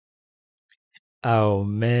Oh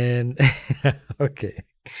man. Okay.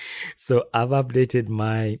 So I've updated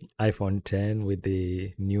my iPhone 10 with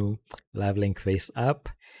the new Live Link Face app.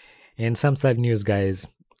 And some sad news, guys.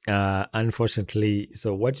 Unfortunately,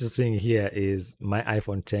 so what you're seeing here is my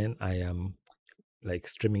iPhone 10. I am like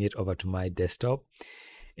streaming it over to my desktop.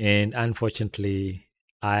 And unfortunately,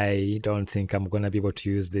 I don't think I'm gonna be able to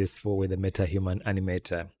use this for with the MetaHuman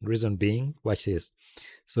Animator. Reason being, watch this.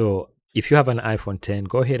 So if you have an iPhone 10,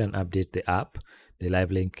 go ahead and update the app, the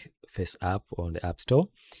Live Link Face app on the App Store.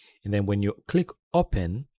 And then when you click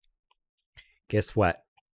open, guess what?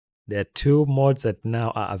 There are two modes that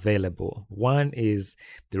now are available. One is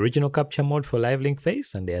the original capture mode for Live Link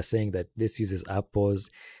Face, and they are saying that this uses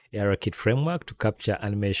Apple's ARKit framework to capture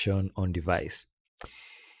animation on device.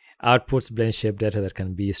 Outputs blend shape data that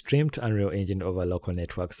can be streamed to Unreal Engine over local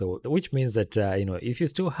network. So, which means that if you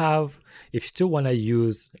still want to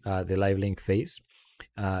use the Live Link Face,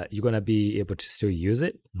 you're gonna be able to still use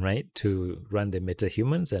it, right, to run the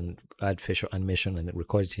MetaHumans and add facial animation and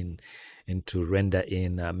record it and to render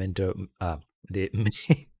in the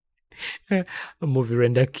movie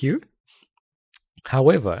render queue.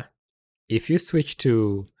 However, if you switch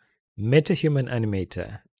to MetaHuman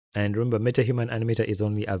Animator, and remember, MetaHuman Animator is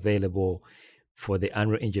only available for the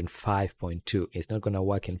Unreal Engine 5.2. It's not going to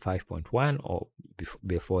work in 5.1 or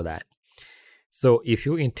before that. So if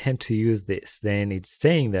you intend to use this, then it's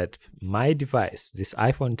saying that my device, this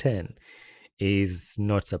iPhone 10, is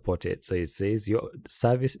not supported. So it says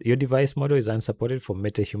your device model is unsupported for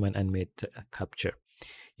MetaHuman Animator capture.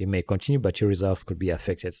 You may continue, but your results could be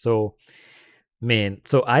affected. So, man,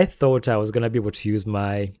 so I thought I was going to be able to use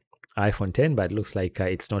my iPhone 10, but it looks like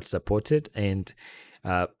it's not supported. And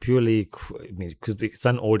purely, because it's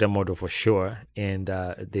an older model for sure. And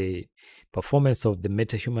the performance of the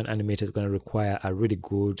MetaHuman Animator is going to require a really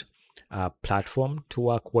good platform to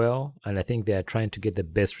work well. And I think they are trying to get the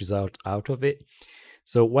best result out of it.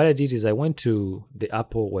 So what I did is I went to the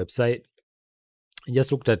Apple website and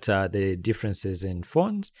just looked at the differences in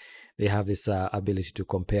phones. They have this ability to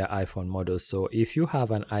compare iPhone models. So if you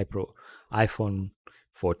have an iPhone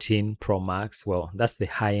 14 Pro Max, well, that's the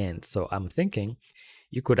high end. So I'm thinking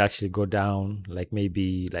you could actually go down like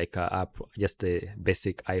maybe like just a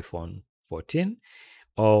basic iPhone 14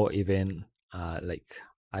 or even like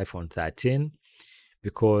iPhone 13,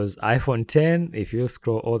 because iPhone 10, if you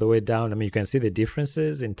scroll all the way down, I mean, you can see the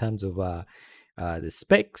differences in terms of the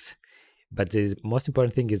specs. But the most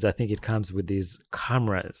important thing is I think it comes with these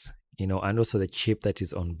cameras, and also the chip that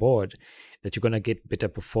is on board, that you're going to get better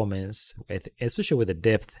performance with, especially with the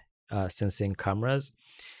depth sensing cameras,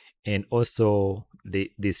 and also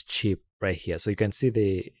this chip right here. So you can see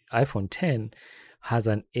the iPhone 10 has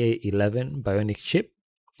an A11 Bionic chip,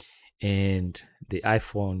 and the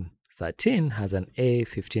iPhone 13 has an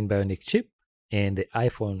A15 Bionic chip, and the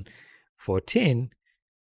iPhone 14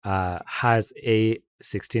 has a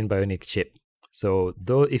 16 Bionic chip. So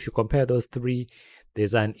though if you compare those three,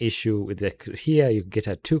 there's an issue with here you get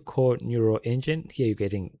a 2-core neural engine. Here you're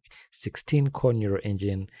getting 16-core neural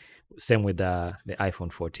engine. Same with the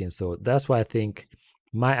iPhone 14. So that's why I think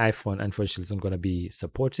my iPhone unfortunately isn't going to be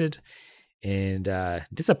supported, and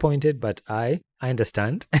disappointed, but I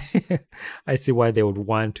understand. I see why they would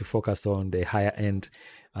want to focus on the higher end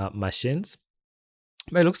machines.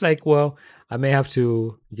 But it looks like, well, I may have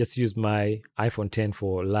to just use my iPhone 10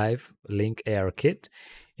 for Live Link ARKit,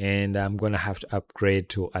 and I'm going to have to upgrade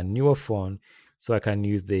to a newer phone so I can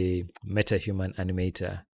use the MetaHuman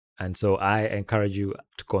Animator. And so I encourage you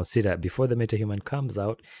to consider, before the MetaHuman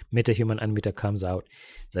Animator comes out,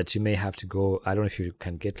 that you may have to go, I don't know if you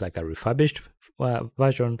can get like a refurbished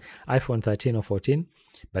version, iPhone 13 or 14,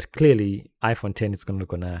 but clearly iPhone 10 is not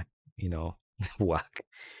gonna, work.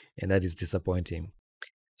 And that is disappointing.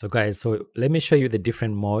 So guys, so let me show you the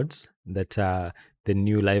different modes that the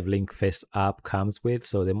new Live Link Face app comes with.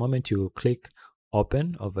 So the moment you click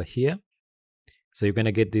open over here, so you're going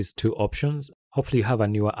to get these two options. Hopefully you have a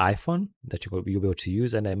newer iPhone that you'll be able to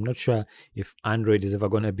use. And I'm not sure if Android is ever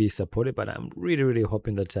going to be supported, but I'm really, really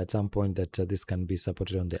hoping that at some point that this can be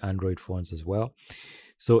supported on the Android phones as well.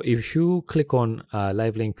 So if you click on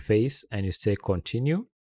Live Link Face and you say continue,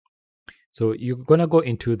 so you're going to go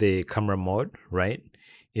into the camera mode, right?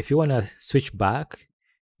 If you want to switch back,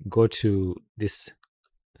 go to this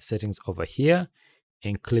settings over here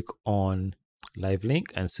and click on Live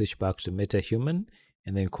Link and switch back to MetaHuman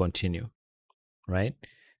and then continue, right?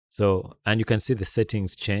 So, and you can see the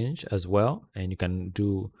settings change as well, and you can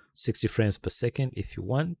do 60 frames per second if you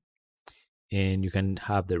want, and you can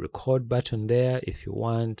have the record button there if you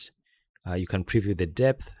want. You can preview the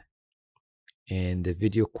depth and the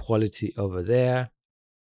video quality over there,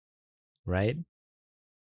 right?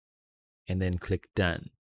 and then click done.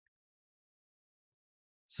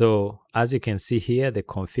 So as you can see here, the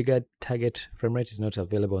configured target frame rate is not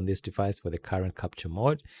available on this device for the current capture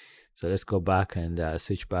mode. So let's go back and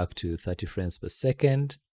switch back to 30 frames per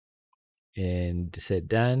second and say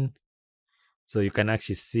done. So you can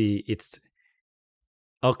actually see it's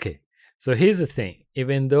okay. So here's the thing,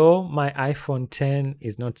 even though my iPhone 10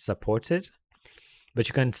 is not supported, but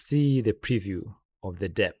you can see the preview of the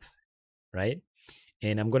depth, right?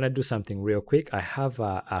 And I'm gonna do something real quick. I have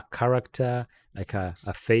a character, like a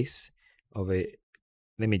face of a,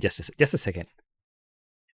 let me just a second.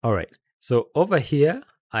 All right, so over here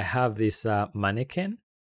I have this mannequin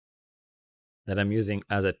that I'm using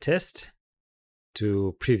as a test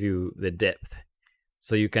to preview the depth.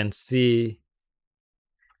 So you can see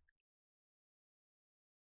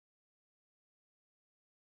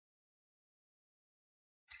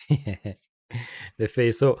the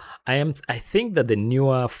face. So I think that the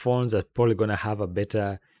newer phones are probably gonna have a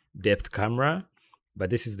better depth camera, but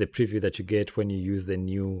this is the preview that you get when you use the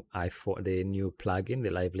new iPhone, the new plugin, the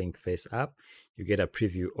Live Link Face app. You get a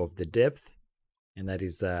preview of the depth, and that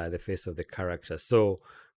is the face of the character. So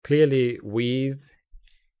clearly with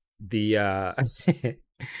the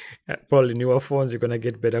probably newer phones, you're gonna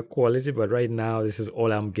get better quality, but right now this is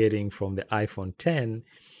all I'm getting from the iPhone 10.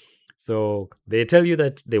 So they tell you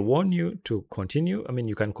that they warn you to continue. I mean,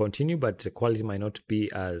 you can continue, but the quality might not be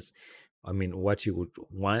as, I mean, what you would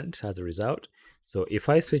want as a result. So if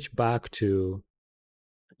I switch back to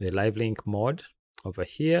the Live Link mode over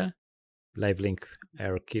here, Live Link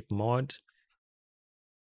AeroKit mode,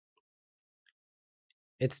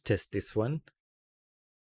 let's test this one.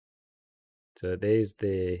 So there's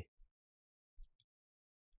the,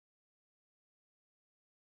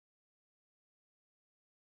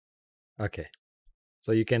 okay.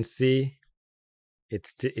 So you can see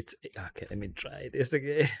it's okay. Let me try this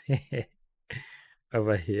again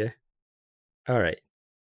over here. All right.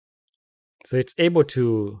 So it's able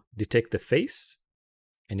to detect the face,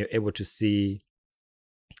 and you're able to see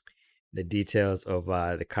the details of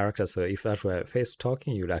the character. So if that were a face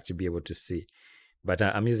talking, you'd actually be able to see. But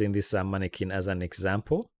I'm using this mannequin as an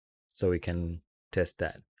example, so we can test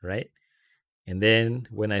that, right? And then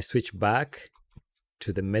when I switch back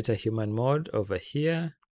to the MetaHuman mode over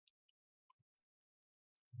here,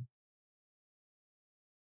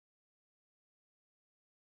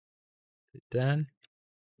 done,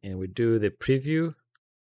 and we do the preview,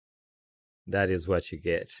 that is what you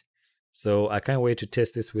get. So I can't wait to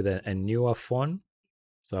test this with a newer phone.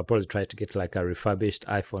 So I'll probably try to get like a refurbished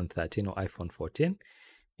iPhone 13 or iPhone 14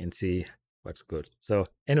 and see what's good. So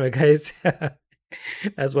anyway, guys,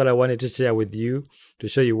 that's what I wanted to share with you, to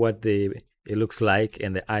show you what it looks like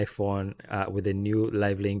in the iPhone with the new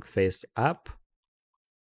Live Link Face app.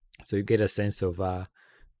 So you get a sense of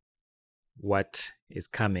what is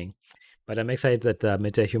coming. But I'm excited that the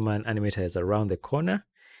MetaHuman Animator is around the corner.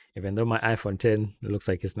 Even though my iPhone 10 looks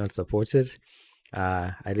like it's not supported,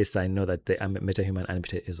 at least I know that the MetaHuman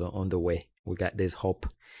Animator is on the way. There's hope.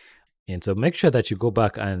 And so make sure that you go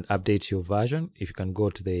back and update your version. If you can go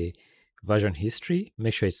to the version history,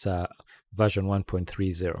 make sure it's version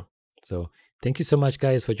 1.30. So thank you so much,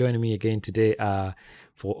 guys, for joining me again today.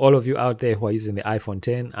 For all of you out there who are using the iPhone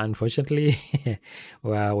 10, unfortunately,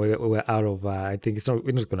 we're out of, I think it's not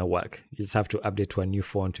going to work. You just have to update to a new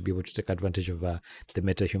phone to be able to take advantage of the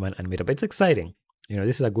MetaHuman Animator. But it's exciting. You know,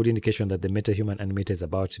 this is a good indication that the MetaHuman Animator is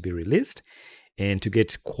about to be released, and to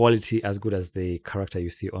get quality as good as the character you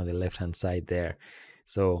see on the left-hand side there.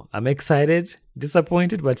 So I'm excited,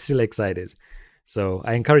 disappointed, but still excited. So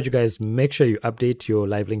I encourage you guys, make sure you update your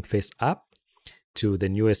Live Link Face app to the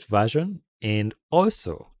newest version, and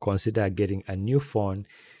also consider getting a new phone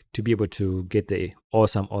to be able to get the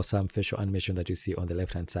awesome facial animation that you see on the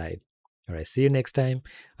left-hand side. All right, see you next time.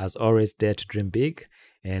 As always, dare to dream big,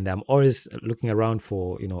 and I'm always looking around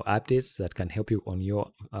for updates that can help you on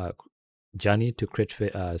your journey to create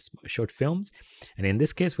short films. And in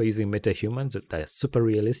this case, we're using MetaHumans that are super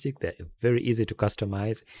realistic. They're very easy to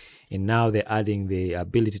customize, and now they're adding the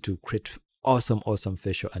ability to create awesome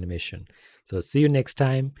facial animation. So see you next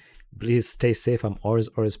time. Please stay safe. I'm always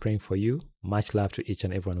praying for you. Much love to each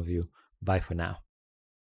and every one of you. Bye for now.